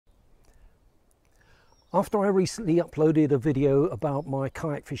After I recently uploaded a video about my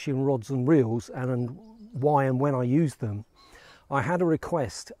kayak fishing rods and reels and why and when I use them, I had a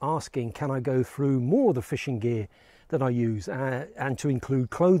request asking can I go through more of the fishing gear that I use and to include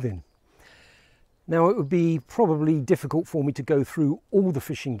clothing. Now it would be probably difficult for me to go through all the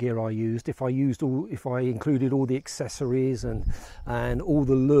fishing gear I used. If I included all the accessories and all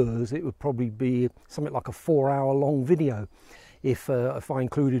the lures, it would probably be something like a 4-hour long video if I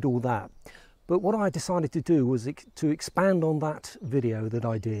included all that. But what I decided to do was to expand on that video that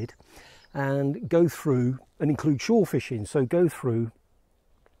I did and go through and include shore fishing. So go through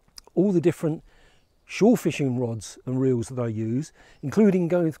all the different shore fishing rods and reels that I use, including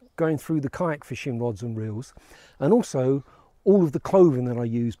going through the kayak fishing rods and reels, and also all of the clothing that I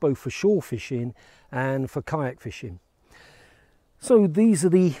use both for shore fishing and for kayak fishing. So these are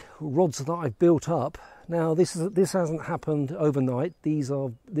the rods that I've built up. Now this hasn't happened overnight.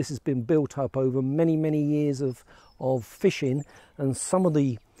 This has been built up over many years of fishing, and some of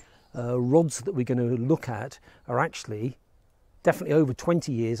the rods that we're going to look at are actually definitely over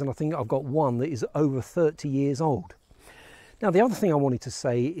 20 years, and I think I've got one that is over 30 years old. Now the other thing I wanted to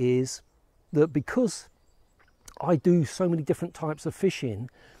say is that because I do so many different types of fishing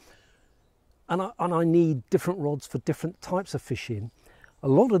and I need different rods for different types of fishing, a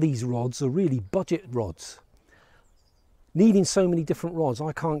lot of these rods are really budget rods. Needing so many different rods,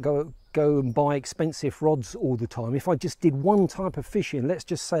 I can't go and buy expensive rods all the time. If I just did one type of fishing, let's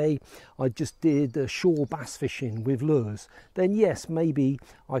just say I just did shore bass fishing with lures, then yes, maybe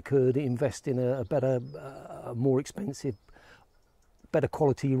I could invest in a better, more expensive, better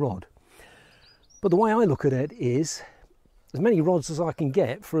quality rod. But the way I look at it is as many rods as I can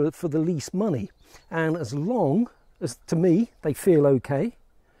get for the least money, and as long as, to me, they feel okay,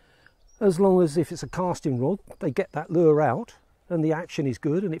 as long as if it's a casting rod, they get that lure out and the action is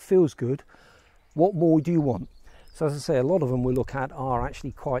good and it feels good, what more do you want? So as I say, a lot of them we look at are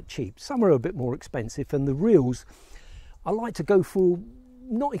actually quite cheap. Some are a bit more expensive, and the reels, I like to go for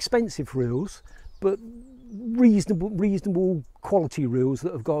not expensive reels, but reasonable quality reels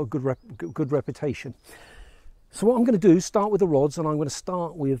that have got a good reputation. So what I'm going to do is start with the rods, and I'm going to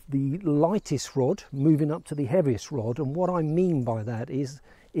start with the lightest rod, moving up to the heaviest rod. And what I mean by that is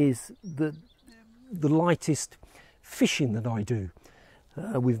the lightest fishing that I do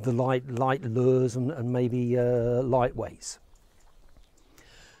with the light lures and maybe light weights.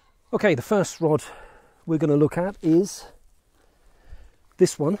 Okay, the first rod we're going to look at is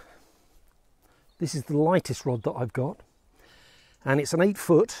this one. This is the lightest rod that I've got, and it's an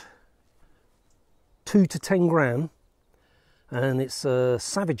 8-foot, 2 to 10 gram, and it's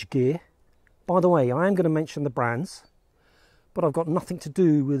Savage gear. By the way, I am going to mention the brands, but I've got nothing to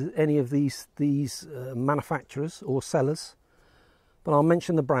do with any of these manufacturers or sellers. But I'll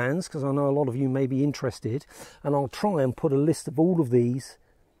mention the brands because I know a lot of you may be interested, and I'll try and put a list of all of these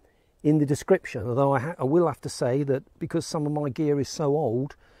in the description. Although I will have to say that because some of my gear is so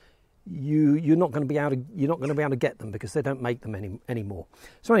old, you're not going to be able to get them because they don't make them anymore.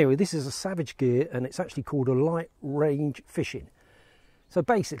 So anyway, this is a Savage gear, and it's actually called a light range fishing. So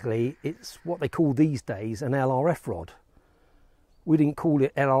basically, it's what they call these days an LRF rod. We didn't call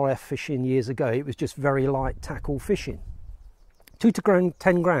it LRF fishing years ago. It was just very light tackle fishing. 2 to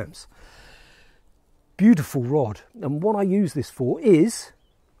 10 grams. Beautiful rod. And what I use this for is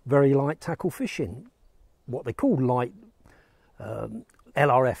very light tackle fishing. What they call light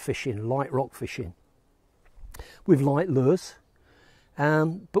LRF fishing, light rock fishing, with light lures.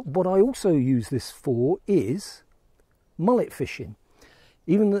 But what I also use this for is mullet fishing.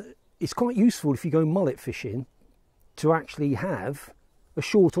 It's quite useful if you go mullet fishing to actually have a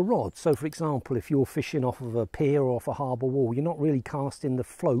shorter rod. So for example, if you're fishing off of a pier or off a harbour wall, you're not really casting the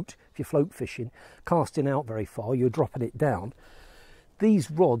float, if you're float fishing, casting out very far, you're dropping it down. These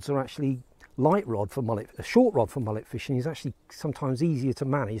rods are actually light rod for mullet. A short rod for mullet fishing is actually sometimes easier to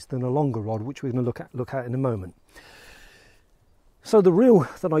manage than a longer rod, which we're going to look at in a moment. So the reel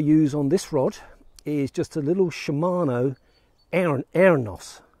that I use on this rod is just a little Shimano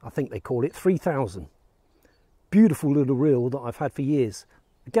Airnos, I think they call it, 3000. Beautiful little reel that I've had for years.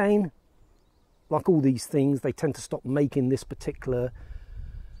 Again, like all these things, they tend to stop making this particular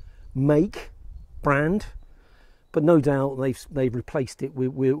brand, but no doubt they've replaced it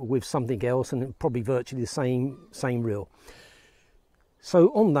with something else, and probably virtually the same reel. So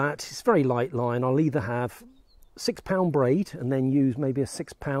on that, it's very light line. I'll either have 6-pound braid and then use maybe a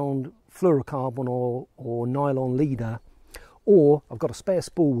 6-pound fluorocarbon or nylon leader, or I've got a spare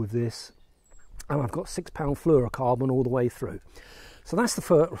spool with this, and I've got 6-pound fluorocarbon all the way through. So that's the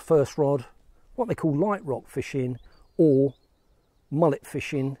first rod, what they call light rock fishing or mullet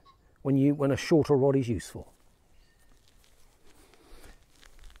fishing when a shorter rod is useful.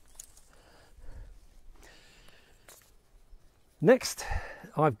 Next,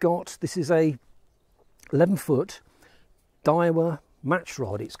 I've got, this is a 11-foot Daiwa match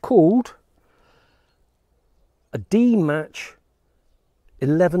rod. It's called a D-Match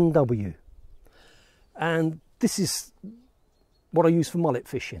 11W, and this is what I use for mullet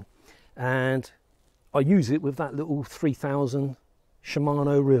fishing, and I use it with that little 3000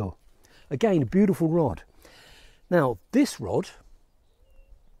 Shimano reel. Again, a beautiful rod. Now this rod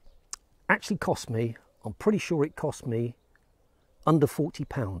actually cost me, I'm pretty sure it cost me under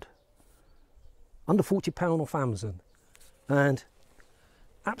 £40, under £40 off Amazon, and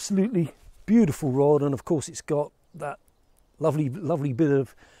absolutely beautiful rod. And of course it's got that lovely bit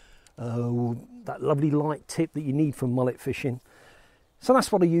of that lovely light tip that you need for mullet fishing. So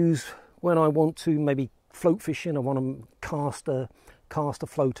that's what I use when I want to maybe float fishing. I want to cast a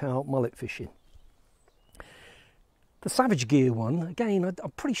float out mullet fishing. The Savage Gear one, again,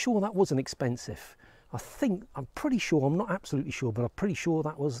 I'm pretty sure that wasn't expensive. I'm pretty sure, I'm not absolutely sure, but I'm pretty sure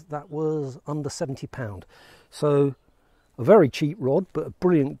that was under £70. So a very cheap rod, but a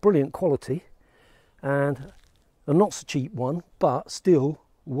brilliant quality, and a not so cheap one, but still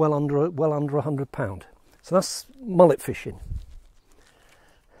well under £100. So that's mullet fishing.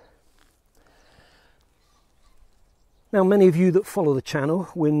 Now, many of you that follow the channel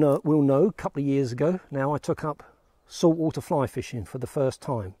will know a couple of years ago now I took up saltwater fly fishing for the first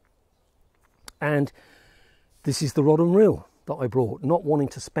time, and this is the rod and reel that I brought, not wanting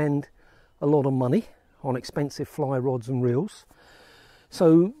to spend a lot of money on expensive fly rods and reels.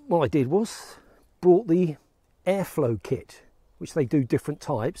 So what I did was brought the airflow kit, which they do different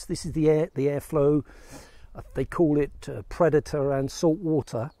types. This is the airflow, they call it Predator and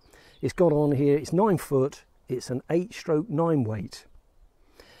saltwater. It's got on here, it's 9 foot, it's an 8/9 weight,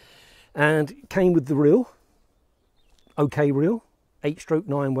 and it came with the reel, OK reel,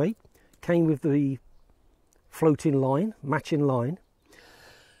 8/9 weight, came with the floating line, matching line.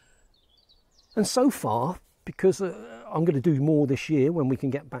 And so far, because I'm going to do more this year when we can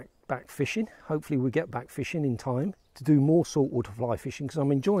get back fishing, hopefully we'll get back fishing in time to do more saltwater fly fishing, because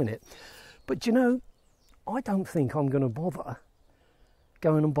I'm enjoying it. But you know, I don't think I'm going to bother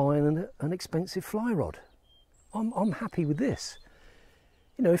going and buying an expensive fly rod. I'm happy with this.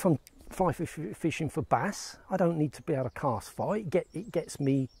 You know, if I'm fly fishing for bass, I don't need to be able to cast far. It gets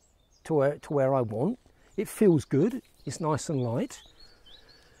me to where I want. It feels good. It's nice and light.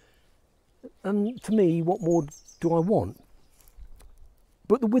 And to me, what more do I want?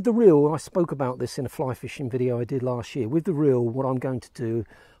 But with the reel, I spoke about this in a fly fishing video I did last year. With the reel, what I'm going to do,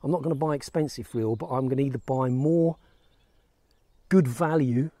 I'm not going to buy expensive reel, but I'm going to either buy more good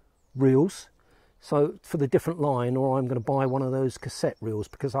value reels, so for the different line, or I'm going to buy one of those cassette reels,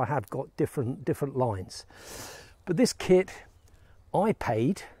 because I have got different lines. But this kit, I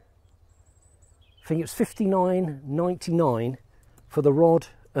paid, I think it was $59.99 for the rod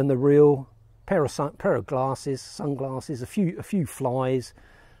and the reel, pair of glasses, sunglasses, a few flies,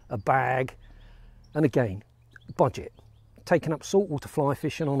 a bag, and again, budget. Taking up saltwater fly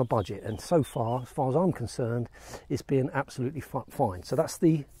fishing on a budget, and so far, as far as I'm concerned, it's been absolutely fine. So that's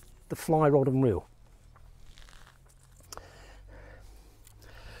the fly rod and reel.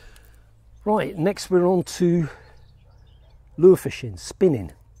 Right, next we're on to lure fishing,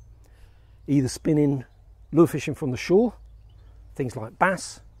 spinning. Either spinning, lure fishing from the shore, things like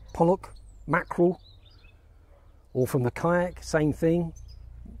bass, pollock, mackerel, or from the kayak, same thing,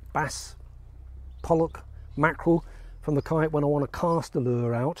 bass, pollock, mackerel, from the kayak when I want to cast the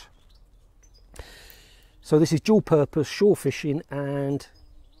lure out. So this is dual purpose shore fishing and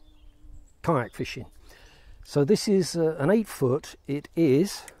kayak fishing. So this is an 8 foot, it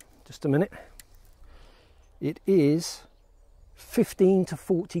is, just a minute, it is 15 to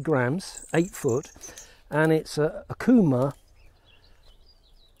 40 grams, 8 foot, and it's a Akuma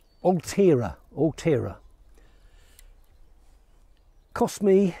Altera. Cost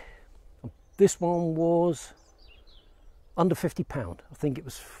me, this one was under £50. I think it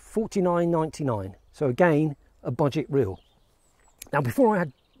was $49.99. So again, a budget reel. Now before I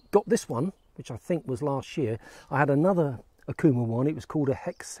had got this one, which I think was last year, I had another Akuma one. It was called a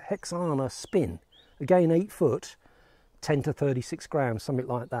Hexana Spin. Again, 8 foot, 10 to 36 grams, something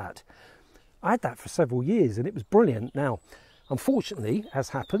like that. I had that for several years and it was brilliant. Now, unfortunately, as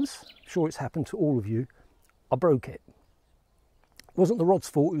happens, I'm sure it's happened to all of you, I broke it. It wasn't the rod's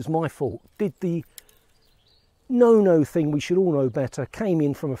fault, it was my fault. Did the no thing we should all know better, came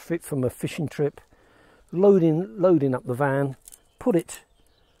in from a fishing trip, loading up the van, put it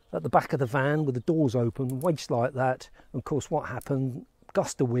at the back of the van with the doors open, wedged like that, and of course what happened,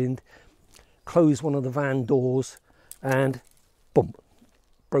 gust of wind, closed one of the van doors, and boom,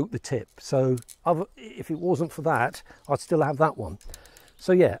 broke the tip. So if it wasn't for that, I'd still have that one.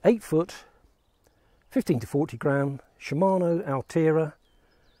 So yeah, 8 foot, 15 to 40 gram, Shimano Altera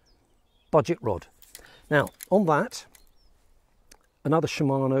budget rod. Now on that, another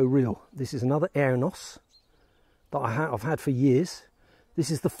Shimano reel. This is another Airnos that I've had for years. This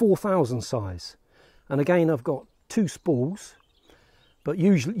is the 4000 size, and again I've got 2 spools, but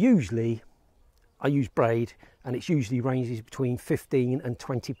usually I use braid, and it's usually ranges between 15 and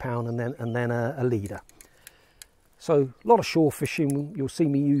 20 pound, and then a leader. So a lot of shore fishing, you'll see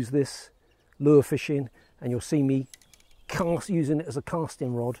me use this, lure fishing, and you'll see me using it as a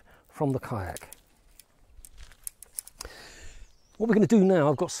casting rod from the kayak. What we're going to do now,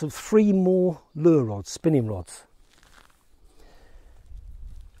 I've got 3 more lure rods, spinning rods,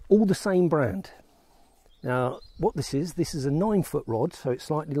 all the same brand. Now what this is a 9 foot rod, so it's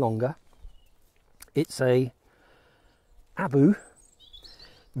slightly longer. It's a Abu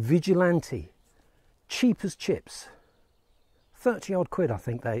Vigilante, cheap as chips, 30 odd quid I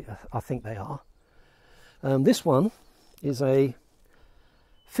think they are. This one is a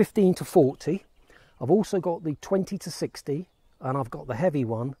 15 to 40. I've also got the 20 to 60, and I've got the heavy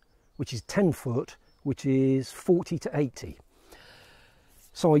one, which is 10 foot, which is 40 to 80.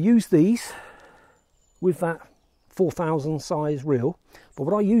 So I use these with that 4000 size reel, but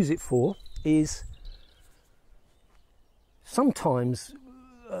what I use it for is sometimes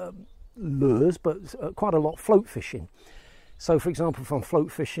lures, but quite a lot float fishing. So for example, if I'm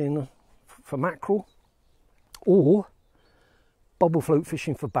float fishing for mackerel, or bubble float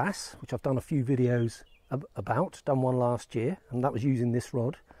fishing for bass, which I've done a few videos about, done one last year, and that was using this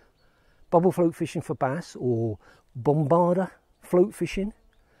rod. Bubble float fishing for bass, or bombarder float fishing,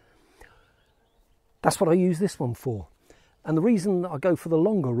 that's what I use this one for. And the reason that I go for the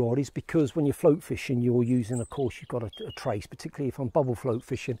longer rod is because when you're float fishing, you're using, of course, you've got a trace, particularly if I'm bubble float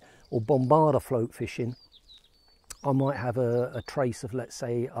fishing or bombarder float fishing, I might have a trace of, let's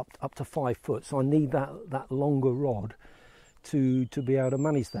say, up to 5 foot. So I need that longer rod to be able to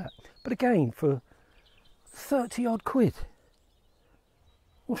manage that. But again, for 30 odd quid,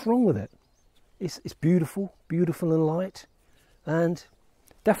 what's wrong with it? It's beautiful and light, and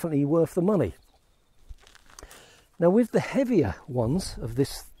definitely worth the money. Now with the heavier ones of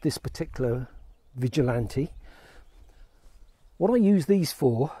this particular Vigilante, what I use these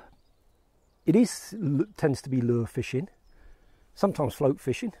for, tends to be lure fishing, sometimes float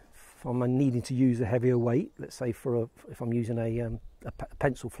fishing. If I'm needing to use a heavier weight, let's say if I'm using a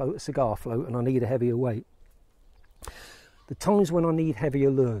pencil float, a cigar float, and I need a heavier weight. The times when I need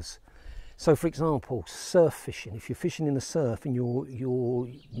heavier lures. So for example, surf fishing. If you're fishing in the surf and you're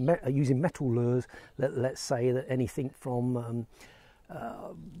using metal lures, let's say that anything from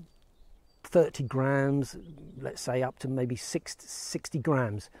 30 grams, let's say up to maybe 60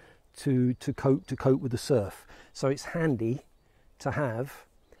 grams to cope with the surf. So it's handy to have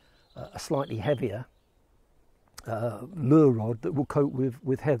a slightly heavier lure rod that will cope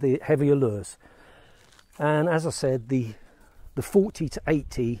with heavier lures. And as I said, the 40 to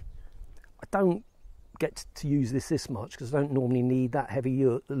 80, I don't get to use this much because I don't normally need that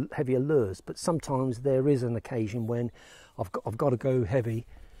heavier lures, but sometimes there is an occasion when I've got to go heavy,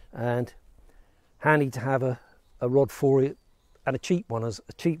 and handy to have a rod for it, and a cheap one as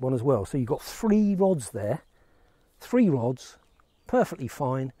well. So you've got 3 rods there, 3 rods, perfectly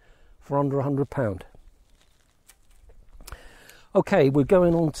fine for under £100. Okay, we're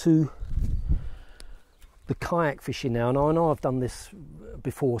going on to the kayak fishing now. Now I know I've done this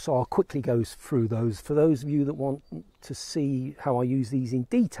before, so I'll quickly go through those. For those of you that want to see how I use these in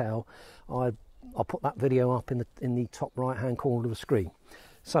detail, I'll put that video up in the top right hand corner of the screen.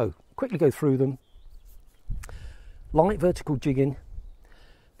 So quickly go through them. Light vertical jigging.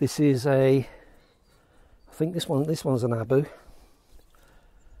 This is I think this one's an Abu.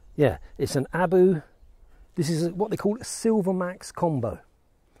 Yeah, it's an Abu. This is what they call a Silver Max combo,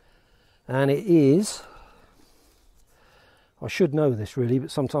 and it is, I should know this really,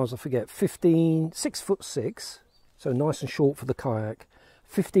 but sometimes I forget, 6'6", so nice and short for the kayak,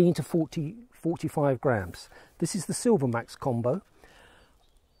 15 to 45 grams. This is the Silver Max combo.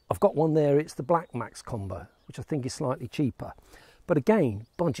 I've got one there, it's the Black Max combo, which I think is slightly cheaper. But again,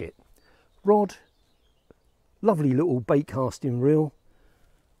 budget. Rod, lovely little bait casting reel,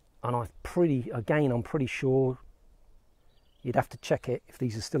 and I'm pretty sure, you'd have to check it if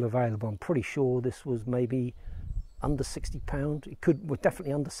these are still available. I'm pretty sure this was maybe under £60. We're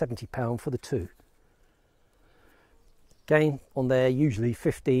definitely under £70 for the 2. Again, on there, usually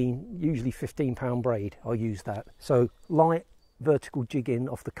 £15 braid, I'll use that. So light, vertical jigging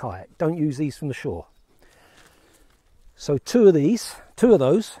off the kayak. Don't use these from the shore. So two of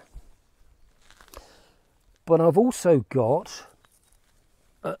those. But I've also got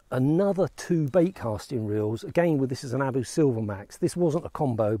another 2 bait casting reels. Again, this is an Abu Silver Max. This wasn't a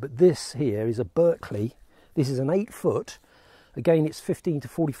combo, but this here is a Berkeley. This is an 8-foot. Again, it's 15 to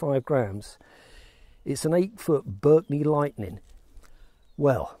 45 grams. It's an 8-foot Berkeley Lightning.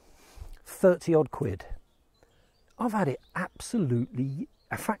 Well, 30 odd quid. I've had it absolutely.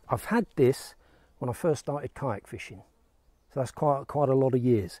 In fact, I've had this when I first started kayak fishing. So that's quite a lot of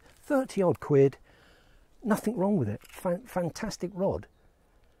years. 30 odd quid. Nothing wrong with it. Fantastic rod.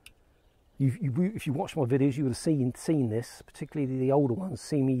 If you watch my videos, you would have seen this, particularly the older ones,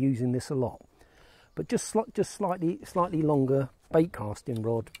 see me using this a lot. But just slightly longer bait casting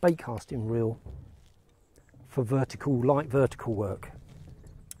rod, bait casting reel for light vertical work.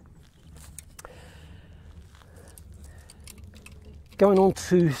 Going on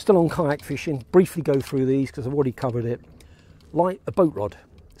to, still on kayak fishing, briefly go through these because I've already covered it. A boat rod,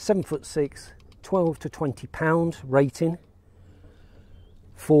 7'6", 12 to 20 pound rating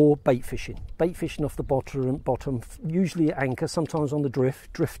for bait fishing. Bait fishing off the bottom, usually at anchor, sometimes on the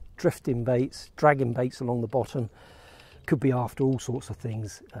drifting baits, dragging baits along the bottom. Could be after all sorts of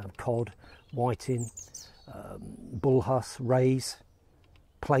things, cod, whiting, bull huss, rays,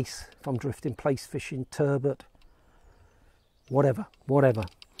 plaice, if I'm drifting, plaice fishing, turbot, whatever.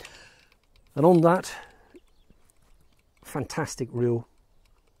 And on that, fantastic reel,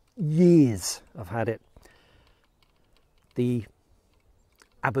 years I've had it, the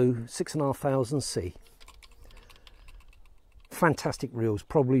Abu 6500C. Fantastic reels,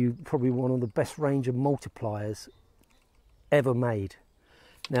 probably one of the best range of multipliers ever made.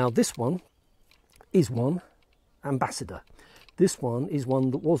 Now this one is one Ambassador. This one is one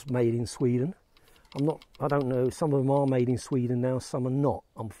that was made in Sweden. I don't know, some of them are made in Sweden now, some are not,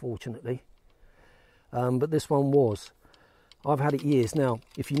 unfortunately. But this one was. I've had it years. Now,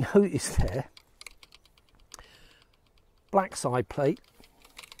 if you notice there, black side plate,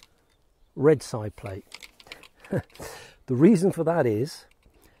 red side plate. The reason for that is,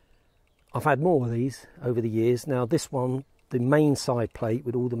 I've had more of these over the years. Now this one, the main side plate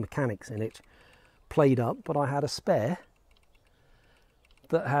with all the mechanics in it, played up, but I had a spare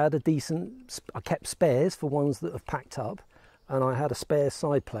that had a decent, I kept spares for ones that have packed up, and I had a spare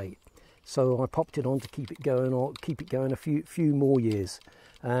side plate. So I popped it on to keep it going a few more years,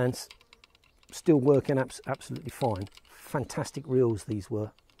 and still working absolutely fine. Fantastic reels these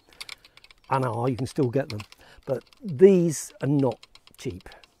were. I know you can still get them, but these are not cheap.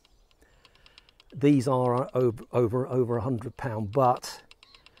 These are over £100,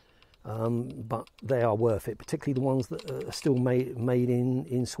 but they are worth it, particularly the ones that are still made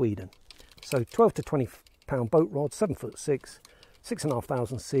in Sweden. So 12 to 20 pound boat rod, 7'6",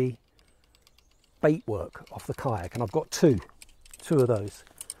 6500C. Bait work off the kayak, and I've got two of those.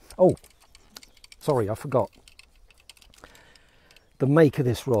 Oh, sorry, I forgot. The make of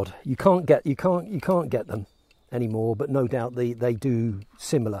this rod, you can't get them anymore, but no doubt they do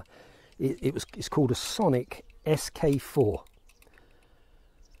similar. It's called a Sonic SK4,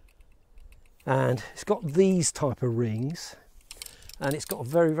 and it's got these type of rings, and it's got a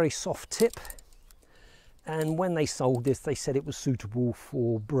very, very soft tip. And when they sold this, they said it was suitable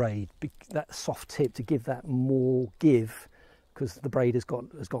for braid, that soft tip, to give that more give, because the braid has got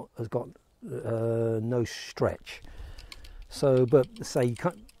no stretch. So, but say you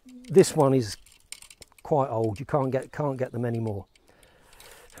can't, this one is quite old. You can't get them anymore.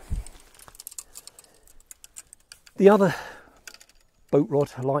 The other boat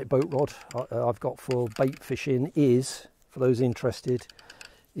rod, a light boat rod I've got for bait fishing is, for those interested,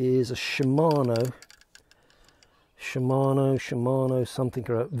 is a Shimano something,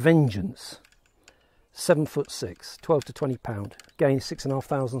 or Vengeance, 7'6", 12 to 20 pound. Again,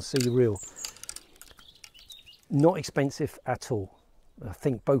 6500C reel. Not expensive at all. I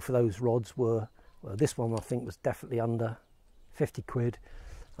think both of those rods were, well, this one I think was definitely under 50 quid,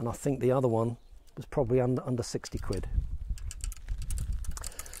 and I think the other one was probably under 60 quid.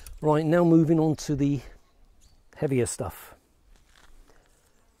 Right, now moving on to the heavier stuff.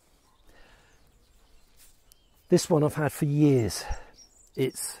 This one I've had for years.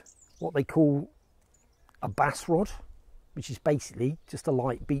 It's what they call a bass rod, which is basically just a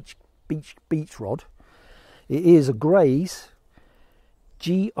light beach rod. It is a Gray's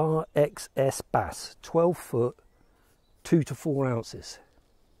GRXS bass, 12 foot, 2 to 4 ounces.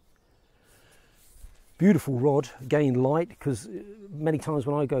 Beautiful rod, again light, because many times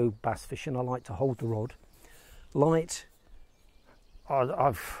when I go bass fishing, I like to hold the rod. Light.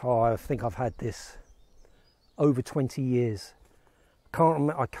 I think I've had this over 20 years.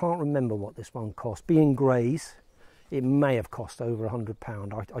 I can't remember what this one cost. Being greys, it may have cost over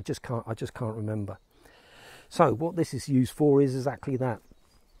 £100. I just can't remember. So what this is used for is exactly that.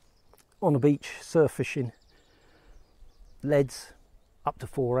 On the beach, surf fishing, leads up to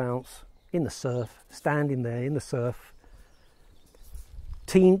 4 ounce in the surf, standing there in the surf,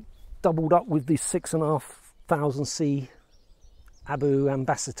 team doubled up with the 6,500C Abu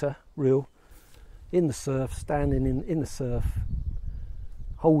Ambassador reel in the surf, standing in the surf,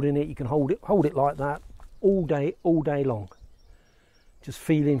 holding it. You can hold it like that all day long, just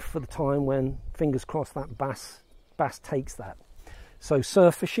feeling for the time when, fingers crossed, that bass takes that. So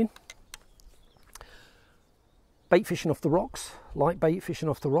surf fishing, bait fishing off the rocks, light bait fishing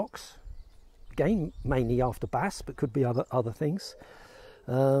off the rocks, again mainly after bass, but could be other things.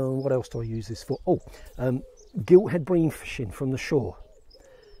 What else do I use this for? Gilthead bream fishing from the shore.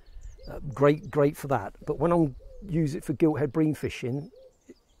 Great for that. But when I use it for gilthead bream fishing,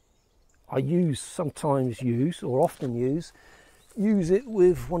 I often use it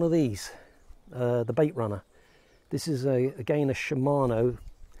with one of these, the bait runner. This is again a Shimano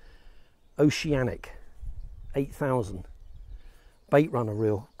Oceanic 8000 bait runner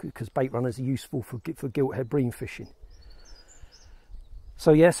reel, because bait runners are useful for gilthead bream fishing.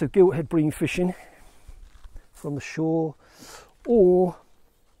 So yeah, so gilthead bream fishing from the shore, or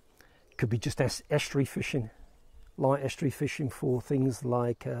could be just estuary fishing, light estuary fishing for things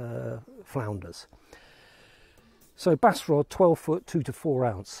like flounders. So bass rod, 12 foot, 2 to 4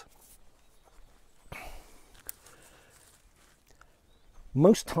 ounce.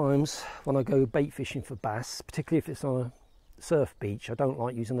 Most times when I go bait fishing for bass, particularly if it's on a surf beach, I don't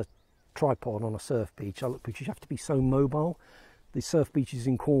like using a tripod on a surf beach because you have to be so mobile. The surf beaches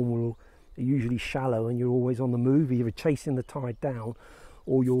in Cornwall are usually shallow and you're always on the move, either chasing the tide down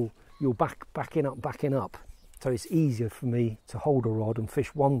or you're backing up. So it's easier for me to hold a rod and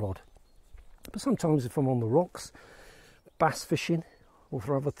fish one rod. But sometimes if I'm on the rocks, bass fishing or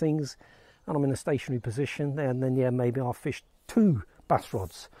for other things, and I'm in a stationary position, then yeah, maybe I'll fish 2 bass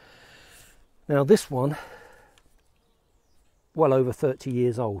rods. Now this one, well over 30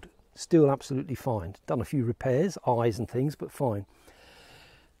 years old, still absolutely fine. Done a few repairs, eyes and things, but fine.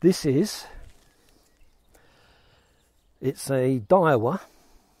 This is, it's a Daiwa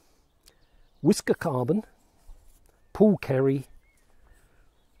Whisker Carbon Paul Kerry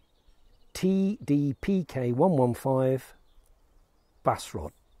TDPK 115 bass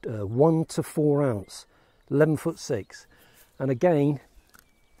rod, 1 to 4 ounce, 11 foot 6. And again,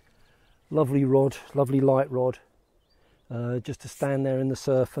 lovely rod, lovely light rod, just to stand there in the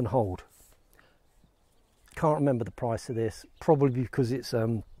surf and hold. Can't remember the price of this, probably because it's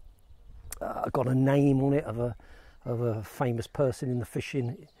got a name on it of a famous person in the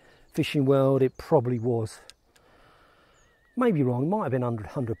fishing world. It probably was. Maybe wrong, it might have been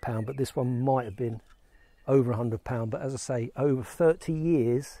 £100, but this one might have been over £100. But as I say, over 30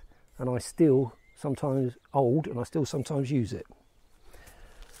 years, and I still sometimes old, and I still sometimes use it.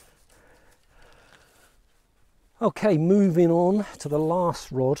 Okay, moving on to the last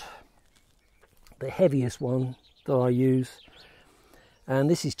rod, the heaviest one that I use, and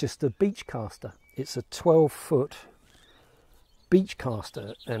this is just a beach caster. It's a 12 foot beach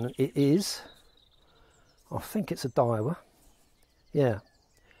caster, and it is, I think it's a Daiwa. Yeah,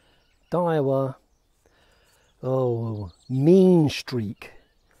 Daiwa, Mean Streak.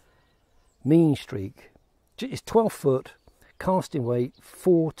 It's 12 foot, casting weight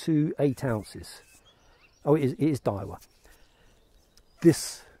 4 to 8 ounces. Oh, it is Daiwa.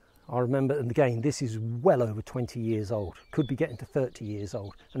 This, I remember, and again, this is well over 20 years old. Could be getting to 30 years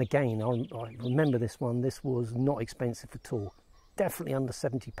old. And again, I remember this one. This was not expensive at all. Definitely under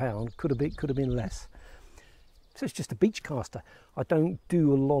 £70. Could have been less. So it's just a beach caster. I don't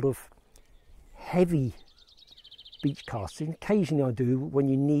do a lot of heavy beach casting. Occasionally I do when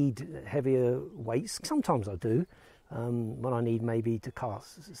you need heavier weights. Sometimes I do when I need maybe to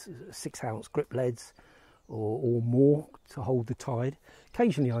cast 6 ounce grip leads or more to hold the tide.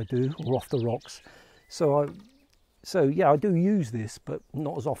 Occasionally I do, or off the rocks. So yeah, I do use this, but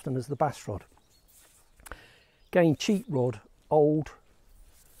not as often as the bass rod. Again, cheap rod, old,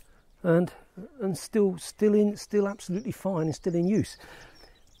 and still absolutely fine and still in use.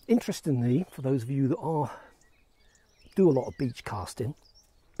 Interestingly, for those of you that do a lot of beach casting,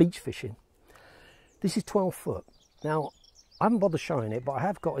 beach fishing, this is 12 foot. Now, I haven't bothered showing it, but I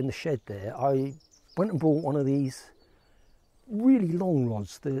have got in the shed there. I went and bought one of these really long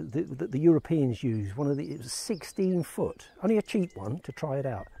rods that the Europeans use. It was 16 foot, only a cheap one to try it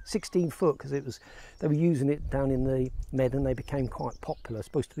out. 16 foot because they were using it down in the Med and they became quite popular.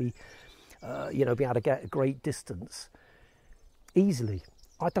 Supposed to be, be able to get a great distance. easily.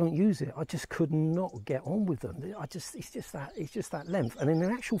 I don't use it. I just could not get on with them. It's just that length. And in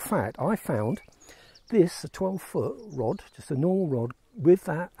actual fact, I found this, a 12-foot rod, just a normal rod with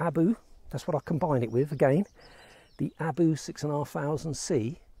that Abu. That's what I combine it with again. The Abu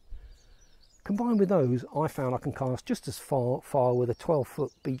 6500C. Combined with those, I found I can cast just as far with a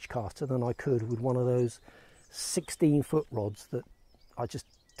 12-foot beach caster than I could with one of those 16-foot rods that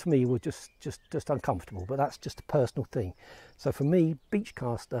to me were just uncomfortable. But that's just a personal thing. So for me, beach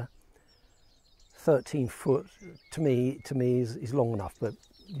caster 13-foot to me is long enough. But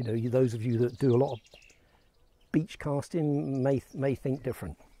you know, those of you that do a lot of beach casting may think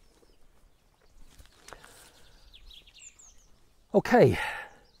different. Okay,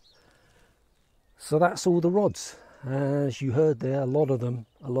 so that's all the rods. As you heard there, a lot of them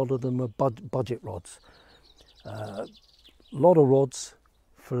are budget rods. A lot of rods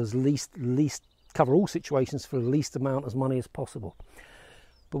for as least cover all situations for the least amount of money as possible.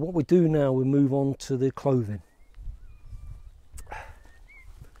 But what we do now, we move on to the clothing.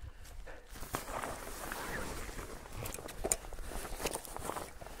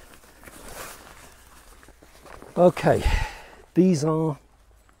 Okay, these are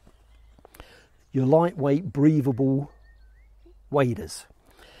your lightweight, breathable waders.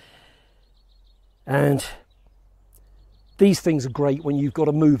 And these things are great when you've got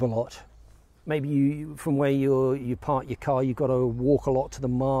to move a lot. Maybe from where you park your car, you've got to walk a lot to the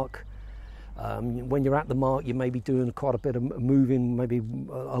mark. When you're at the mark, you may be doing quite a bit of moving, maybe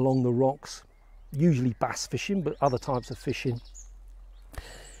along the rocks. Usually bass fishing, but other types of fishing.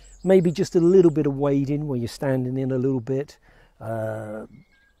 Maybe just a little bit of wading where you're standing in a little bit in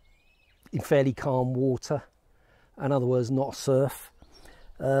fairly calm water. In other words, not surf.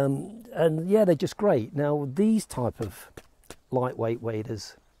 And yeah, they're just great. Now, these type of lightweight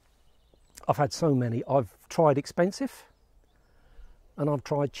waders, I've had so many. I've tried expensive and I've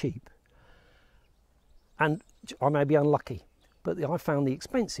tried cheap. And I may be unlucky, but I found the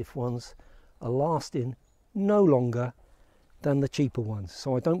expensive ones are lasting no longer than the cheaper ones.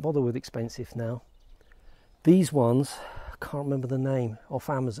 So I don't bother with expensive now. These ones, I can't remember the name, off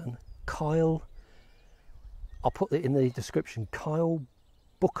Amazon. Kyle, I'll put it in the description, Kyle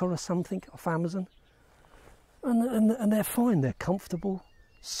Booker or something off Amazon. And they're fine, they're comfortable.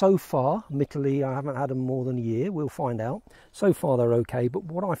 So far, admittedly, I haven't had them more than a year, we'll find out. So far they're okay, but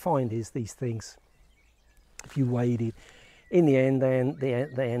what I find is these things, if you wade it, in the end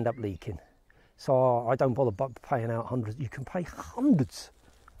they end up leaking. So I don't bother paying out hundreds. You can pay hundreds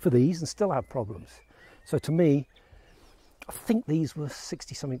for these and still have problems. So to me, I think these were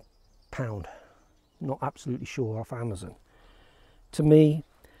 60 something pound. Not absolutely sure, off Amazon. To me,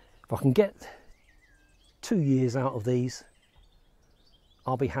 if I can get 2 years out of these,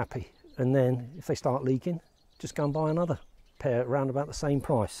 I'll be happy. And then if they start leaking, just go and buy another pair around about the same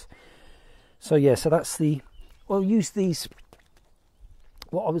price. So yeah, so that's well, use these.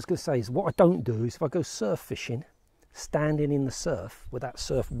 What I was going to say is, what I don't do is, if I go surf fishing, standing in the surf with that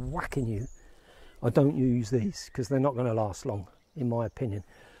surf whacking you, I don't use these because they're not going to last long, in my opinion.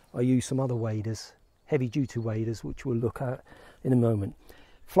 I use some other waders, heavy duty waders, which we'll look at in a moment.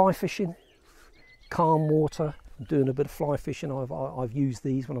 Fly fishing, calm water, I'm doing a bit of fly fishing. I've used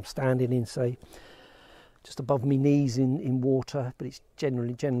these when I'm standing in, say, just above my knees in water, but it's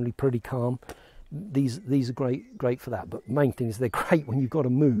generally pretty calm. These are great for that, but the main thing is they're great when you've got to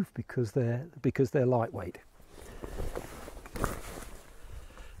move because they're lightweight.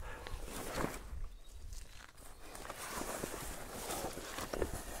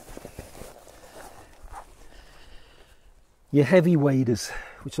 Your heavy waders,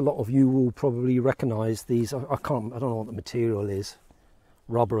 which a lot of you will probably recognise these. I don't know what the material is,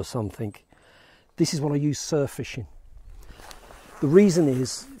 rubber or something. This is what I use surf fishing. The reason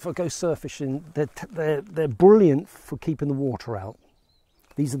is, if I go surf fishing, they're brilliant for keeping the water out.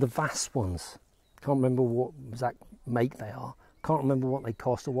 These are the vast ones. Can't remember what exact make they are. Can't remember what they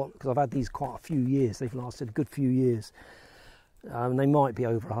cost or what, because I've had these quite a few years. They've lasted a good few years. They might be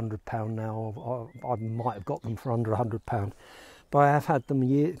over £100 now. I might have got them for under £100, but I have had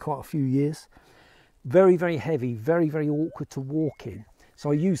them quite a few years. Very, very heavy, very, very awkward to walk in. So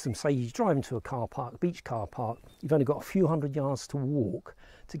I use them, say you're driving to a car park, beach car park, you've only got a few hundred yards to walk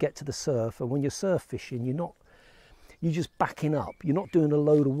to get to the surf, and when you're surf fishing, you're just backing up. You're not doing a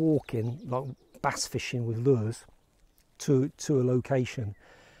load of walking like bass fishing with lures to a location.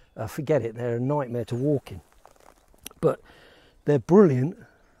 Forget it, they're a nightmare to walk in. But they're brilliant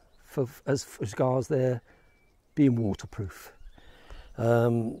as far as they're being waterproof.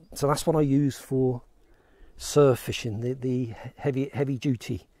 So that's what I use for surf fishing, the heavy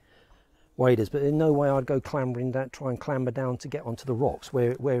duty waders, but in no way I'd go clambering down, try and clamber down to get onto the rocks.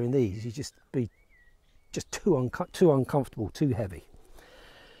 Wearing these, you just be too uncomfortable, too heavy.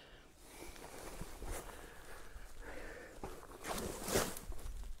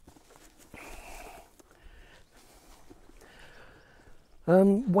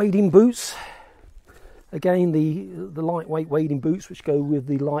 Wading boots. Again, the lightweight wading boots, which go with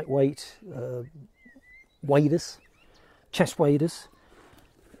the lightweight waders, chest waders.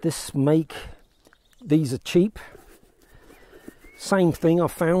 This make, these are cheap. Same thing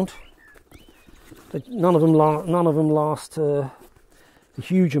I've found. None of them last a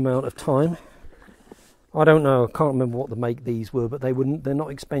huge amount of time. I don't know. I can't remember what the make these were, but they're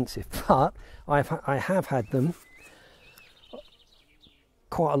not expensive. But I have had them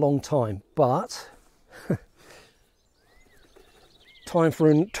quite a long time. But time for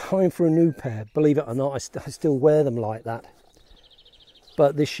a new pair. Believe it or not, I still wear them like that.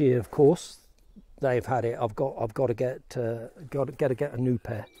 But this year, of course, they've had it. I've got to get a new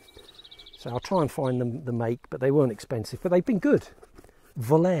pair. So I'll try and find them the make, but they weren't expensive. But they've been good.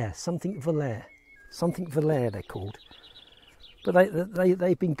 Something Valère they're called. But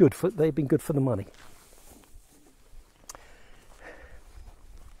they've been good for the money.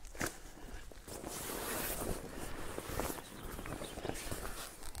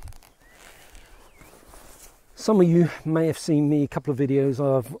 Some of you may have seen me a couple of videos.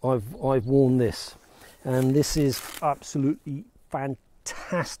 I've worn this, and this is absolutely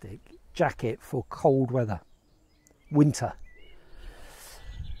fantastic jacket for cold weather, winter.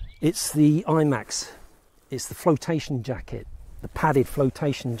 It's the IMAX. It's the flotation jacket, the padded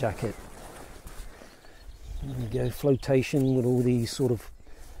flotation jacket. There you go, flotation with all these sort of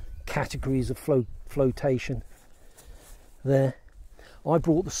categories of flotation there. I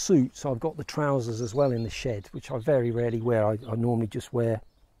brought the suit, so I've got the trousers as well in the shed, which I very rarely wear. I normally just wear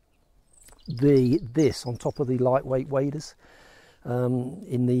this on top of the lightweight waders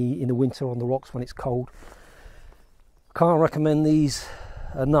in the winter on the rocks when it's cold. Can't recommend these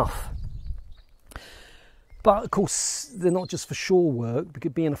enough. But of course, they're not just for shore work.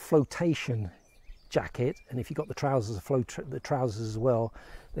 Because being a flotation jacket, and if you've got the trousers, the trousers as well,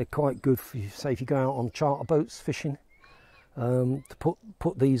 they're quite good for you. Say if you go out on charter boats fishing. To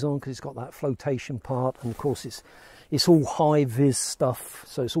put these on, because it's got that flotation part, and of course it's all high vis stuff,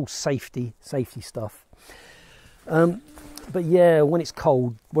 so it's all safety stuff. But yeah, when it's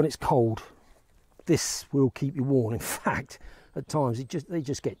cold, this will keep you warm. In fact, at times they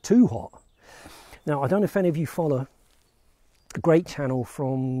just get too hot. Now I don't know if any of you follow a great channel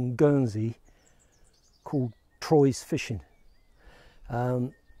from Guernsey called Troy's Fishing.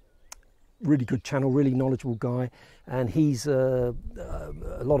 Really good channel, really knowledgeable guy, and he's a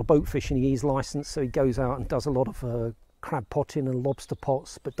lot of boat fishing. He's licensed, so he goes out and does a lot of crab potting and lobster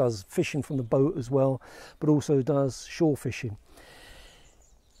pots, but does fishing from the boat as well, but also does shore fishing.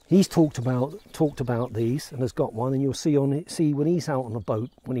 He's talked about these and has got one, and you'll see when he's out on the boat,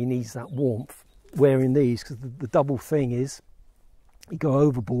 when he needs that warmth, wearing these, because the double thing is, you go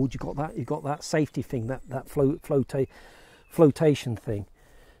overboard, you got that safety thing, that flotation thing.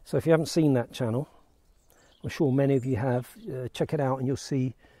 So if you haven't seen that channel, I'm sure many of you have. Check it out, and you'll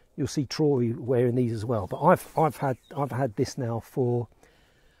see Troy wearing these as well. But I've had this now for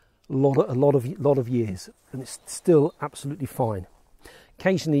a lot of years, and it's still absolutely fine.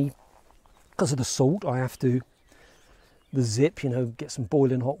 Occasionally, because of the salt, I have to the zip, get some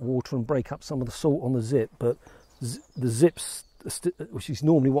boiling hot water and break up some of the salt on the zip. But the zips, which is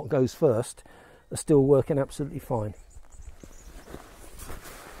normally what goes first, are still working absolutely fine.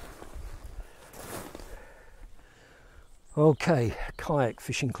 Okay, kayak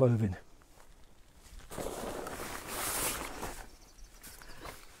fishing clothing.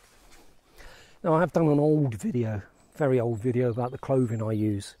 Now I have done an old video, very old video about the clothing I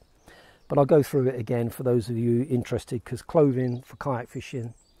use, but I'll go through it again for those of you interested, because clothing for kayak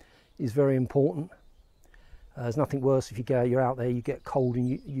fishing is very important. There's nothing worse if you're out there, you get cold and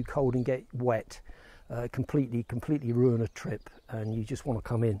you cold and get wet, completely ruin a trip, and you just want to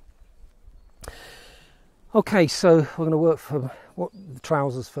come in. Okay, so we're going to work for the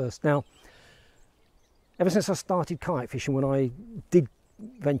trousers first. Now, ever since I started kayak fishing, when I did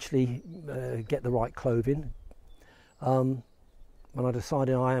eventually get the right clothing, when I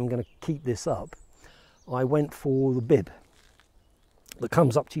decided I am going to keep this up, I went for the bib that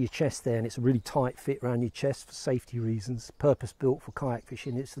comes up to your chest there, and it's a really tight fit around your chest for safety reasons, purpose built for kayak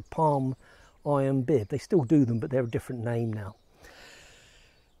fishing. It's the palm iron bib. They still do them, but they're a different name now.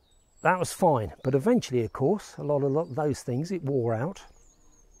 That was fine, but eventually, of course, a lot of those things, it wore out.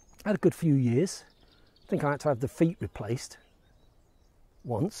 I had a good few years. I think I had to have the feet replaced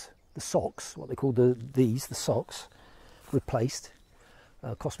once, socks, what they call the socks, replaced.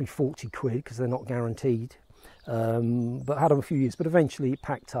 Cost me 40 quid because they're not guaranteed. But I had them a few years, but eventually it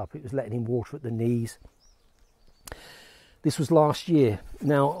packed up. It was letting in water at the knees. This was last year.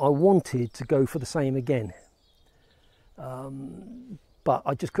 Now I wanted to go for the same again, but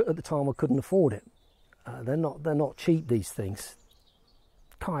I just at the time I couldn't afford it. They're not cheap, these things.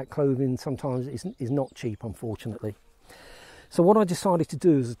 Kayak clothing sometimes is not cheap, unfortunately. So what I decided to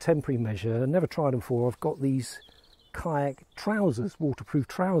do as a temporary measure, I never tried them before, I've got these kayak trousers, waterproof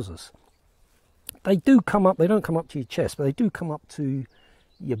trousers. They do come up, they don't come up to your chest, but they do come up to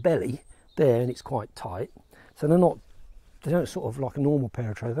your belly there, and it's quite tight. So they don't sort of like a normal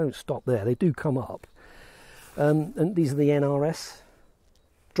pair of trousers, they don't stop there, they do come up. And these are the NRS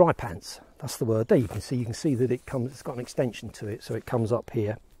dry pants, that's the word. There you can see that it's got an extension to it, so it comes up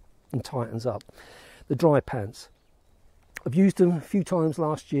here and tightens up. The dry pants. I've used them a few times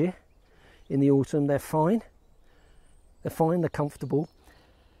last year in the autumn. They're fine. They're comfortable.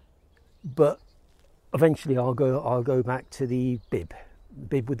 But eventually I'll go back to the bib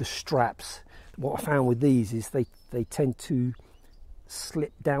with the straps. What I found with these is they tend to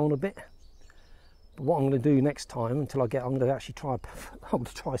slip down a bit. But what I'm going to do next time, I'm going to actually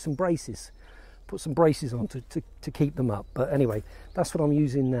try some braces. Put some braces on to keep them up. But anyway, that's what I'm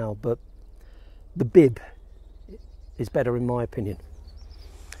using now. But the bib is better in my opinion.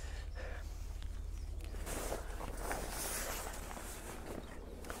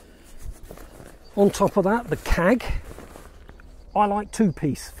 On top of that, the Kayak. I like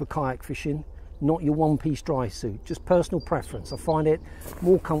two-piece for kayak fishing, not your one-piece dry suit. Just personal preference. I find it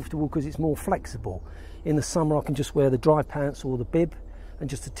more comfortable because it's more flexible. In the summer I can just wear the dry pants or the bib and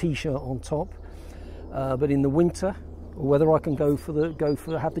just a t-shirt on top. But in the winter, or whether I can have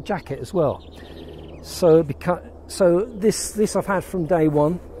the jacket as well. So this I've had from day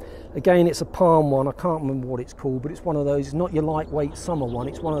one. Again, it's a palm one. I can't remember what it's called, but it's one of those. It's not your lightweight summer one.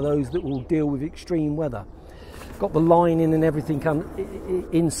 It's one of those that will deal with extreme weather. Got the lining and everything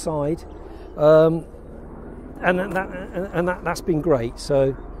inside, and that's been great.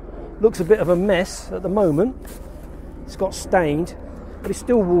 So looks a bit of a mess at the moment. It's got stained, but it's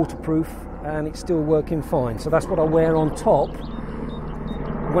still waterproof and it's still working fine. So that's what I wear on top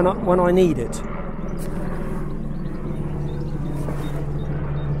when I need it.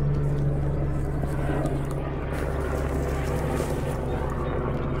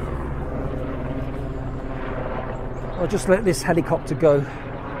 I'll just let this helicopter go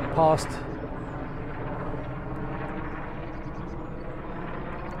past.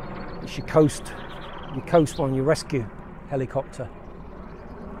 It's your coast one, your rescue helicopter.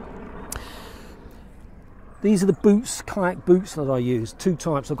 These are the boots, kayak boots that I use. Two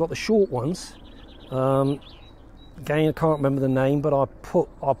types. I've got the short ones. Again, I can't remember the name, but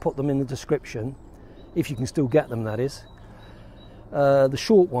I'll put them in the description, if you can still get them, that is. The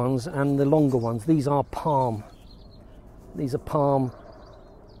short ones and the longer ones. These are palm. These are palm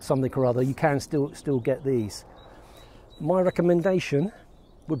something or other. You can still get these. My recommendation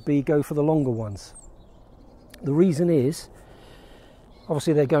would be go for the longer ones. The reason is,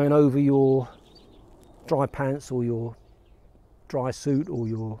 obviously they're going over your dry pants or your dry suit or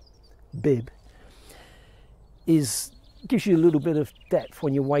your bib. Gives you a little bit of depth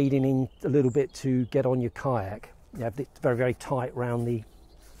when you're wading in a little bit to get on your kayak. You have it very, very tight around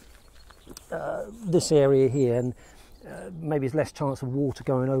this area here, and maybe there's less chance of water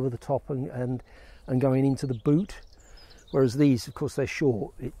going over the top and going into the boot. Whereas these, of course, they're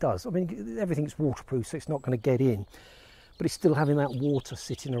short. It does. I mean, everything's waterproof, so it's not going to get in. But it's still having that water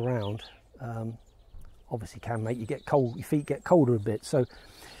sitting around. Obviously, can make you get cold. Your feet get colder a bit. So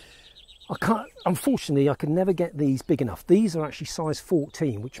unfortunately, I can never get these big enough. These are actually size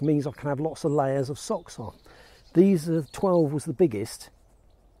 14, which means I can have lots of layers of socks on. These 12 was the biggest.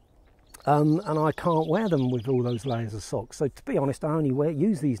 And I can't wear them with all those layers of socks. So to be honest, I only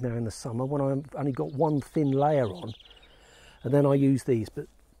use these now in the summer when I've only got one thin layer on, and then I use these. But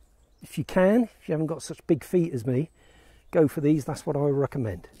if you haven't got such big feet as me, go for these. That's what I would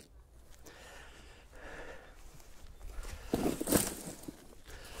recommend.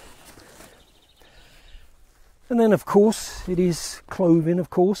 And then, of course, it is clothing,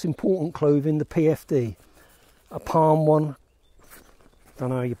 important clothing, the PFD. A palm one. I don't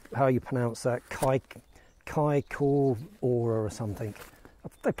know how you pronounce that, Kayak or something.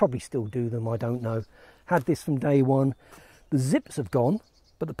 They probably still do them, I don't know. Had this from day one. The zips have gone,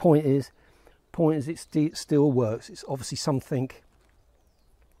 but the point is it still works. It's obviously something.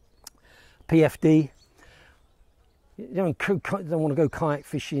 PFD. You don't want to go kayak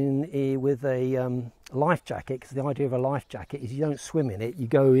fishing with a a life jacket, because the idea of a life jacket is you don't swim in it, you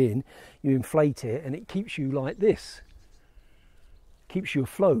go in, you inflate it, and it keeps you like this, keeps you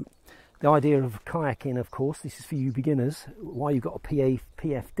afloat. The idea of kayaking, of course, this is for you beginners, why you've got a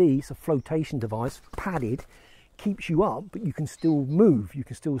PFD, it's a flotation device, padded, keeps you up, but you can still move, you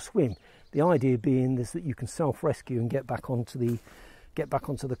can still swim. The idea being is that you can self-rescue and get back onto the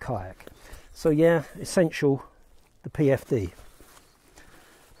kayak. So yeah, essential, the PFD.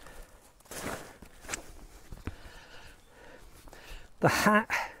 The hat,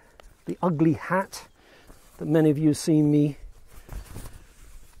 the ugly hat that many of you have seen me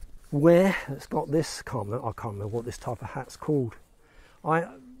wear, it's got this, I can't remember what this type of hat's called. I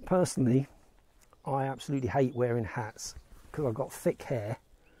absolutely hate wearing hats because I've got thick hair.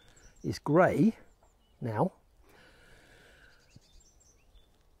 It's grey now.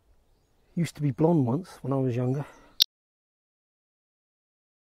 Used to be blonde once when I was younger.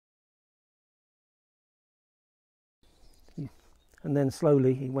 And then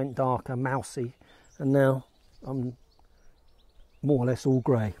slowly it went darker, mousy, and now I'm more or less all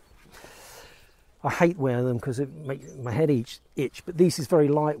grey. I hate wearing them because it makes my head itch, but this is very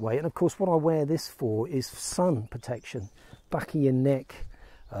lightweight, and of course what I wear this for is sun protection, back of your neck,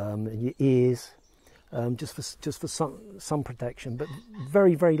 and your ears, just for sun protection, but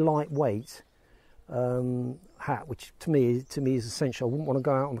very, very lightweight hat, which to me is essential. I wouldn't want to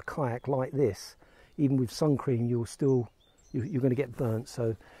go out on a kayak like this, even with sun cream. You're going to get burnt,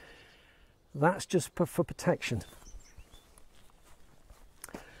 so that's just for protection.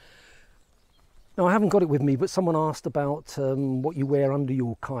 Now, I haven't got it with me, but someone asked about what you wear under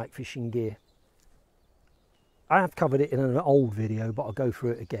your kayak fishing gear. I have covered it in an old video, but I'll go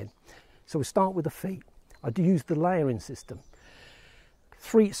through it again. So we'll start with the feet. I do use the layering system.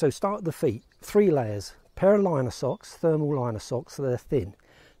 So start with the feet, 3 layers, pair of liner socks, thermal liner socks, so they're thin.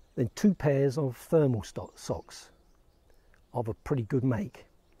 Then 2 pairs of thermal socks of a pretty good make.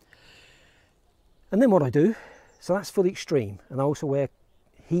 And then what I do, so that's for the extreme, and I also wear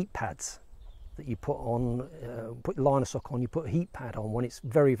heat pads that you put on, put liner sock on, you put a heat pad on when it's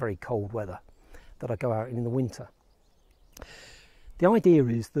very, very cold weather that I go out in the winter. The idea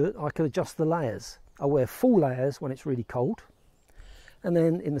is that I can adjust the layers. I wear full layers when it's really cold, and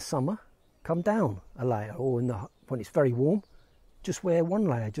then in the summer come down a layer, or when it's very warm, just wear 1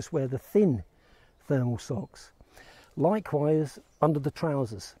 layer, just wear the thin thermal socks. Likewise under the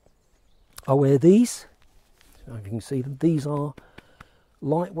trousers, I wear these. If you can see them, these are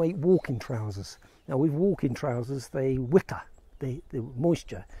lightweight walking trousers. Now with walking trousers, they wicker the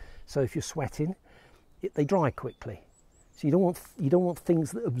moisture, so if you're sweating, they dry quickly. So you don't want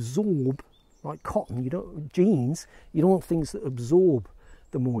things that absorb, like cotton. Jeans. You don't want things that absorb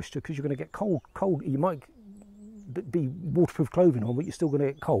the moisture, because you're going to get cold. You might be waterproof clothing on, but you're still going to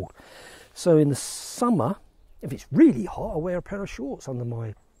get cold. So in the summer, if it's really hot, I wear a pair of shorts under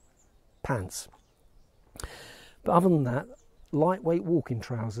my pants. But other than that, lightweight walking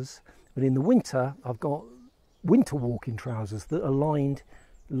trousers. But in the winter, I've got winter walking trousers that are lined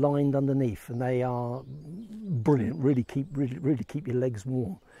underneath, and they are brilliant. Really keep your legs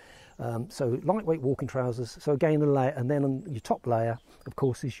warm. So lightweight walking trousers. So again, a layer, and then on your top layer, of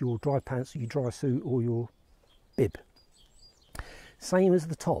course, is your dry pants, or your dry suit, or your bib. Same as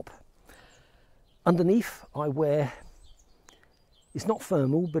the top. Underneath, I wear, it's not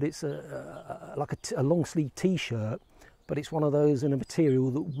thermal, but it's like a long sleeve t-shirt, but it's one of those in a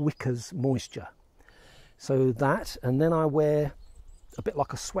material that wickers moisture. So that, and then I wear a bit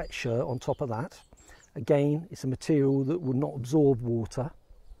like a sweatshirt on top of that. Again, it's a material that will not absorb water.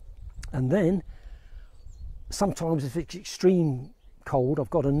 And then sometimes if it's extreme cold, I've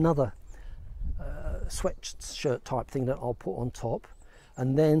got another sweatshirt type thing that I'll put on top,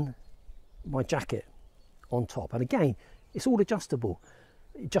 and then my jacket on top. And again, it's all adjustable.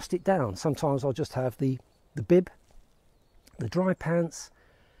 Adjust it down. Sometimes I'll just have the bib, the dry pants,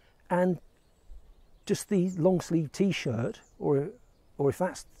 and just the long sleeve t-shirt, or if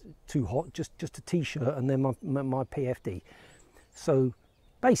that's too hot, just a t-shirt, and then my PFD. So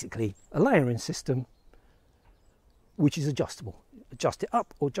basically a layering system which is adjustable. Adjust it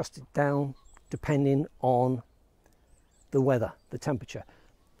up or adjust it down depending on the weather, the temperature.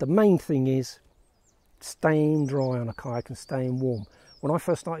 The main thing is staying dry on a kayak and staying warm. When I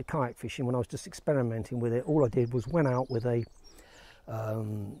first started kayak fishing, when I was just experimenting with it, all I did was went out with a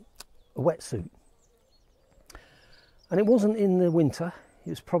wetsuit. And it wasn't in the winter, it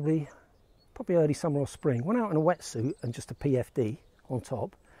was probably early summer or spring. Went out in a wetsuit and just a PFD on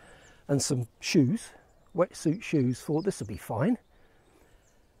top and some shoes, wetsuit shoes, thought this would be fine.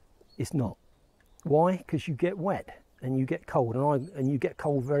 It's not. Why? Because you get wet and you get cold, and you get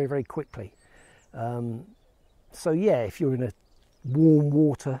cold very, very quickly. So yeah, if you're in a warm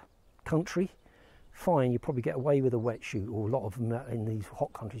water country, fine, you probably get away with a wetsuit, or a lot of them in these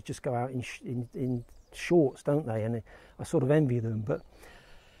hot countries just go out in shorts, don't they? And I sort of envy them. But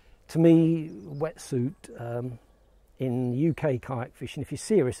to me, wetsuit in UK kayak fishing, if you're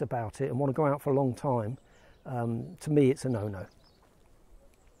serious about it and want to go out for a long time, to me it's a no-no.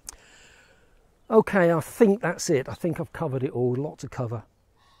 Okay, I think that's it. I think I've covered it all, a lot to cover.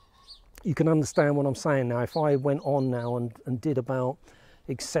 You can understand what I'm saying now. If I went on now and did about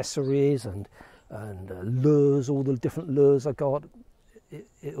accessories and lures, all the different lures I got,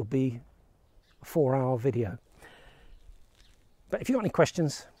 it'll be a 4-hour video. But if you've got any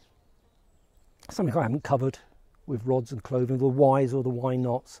questions, something I haven't covered with rods and clothing, the whys or the why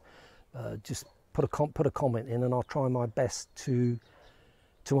nots, just put a comment in and I'll try my best to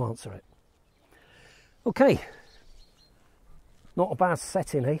answer it. Okay, not a bad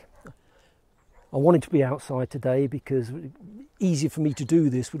setting, eh? I wanted to be outside today because it's easier for me to do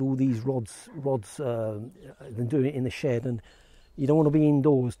this with all these rods than doing it in the shed. And you don't want to be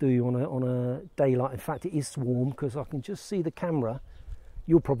indoors, do you, on a daylight? In fact, it is warm because I can just see the camera.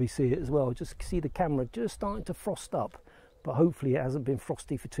 You'll probably see it as well. Just see the camera just starting to frost up, but hopefully it hasn't been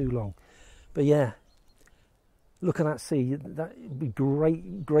frosty for too long. But yeah, look at that sea. That would be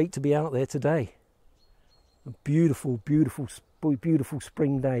great to be out there today. A beautiful, beautiful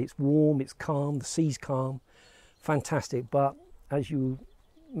spring day. It's warm, it's calm, the sea's calm, fantastic. But as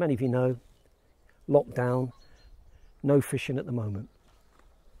many of you know, lockdown, no fishing at the moment.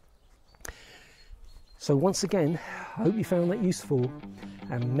 So once again, I hope you found that useful,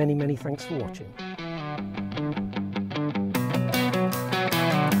 and many thanks for watching.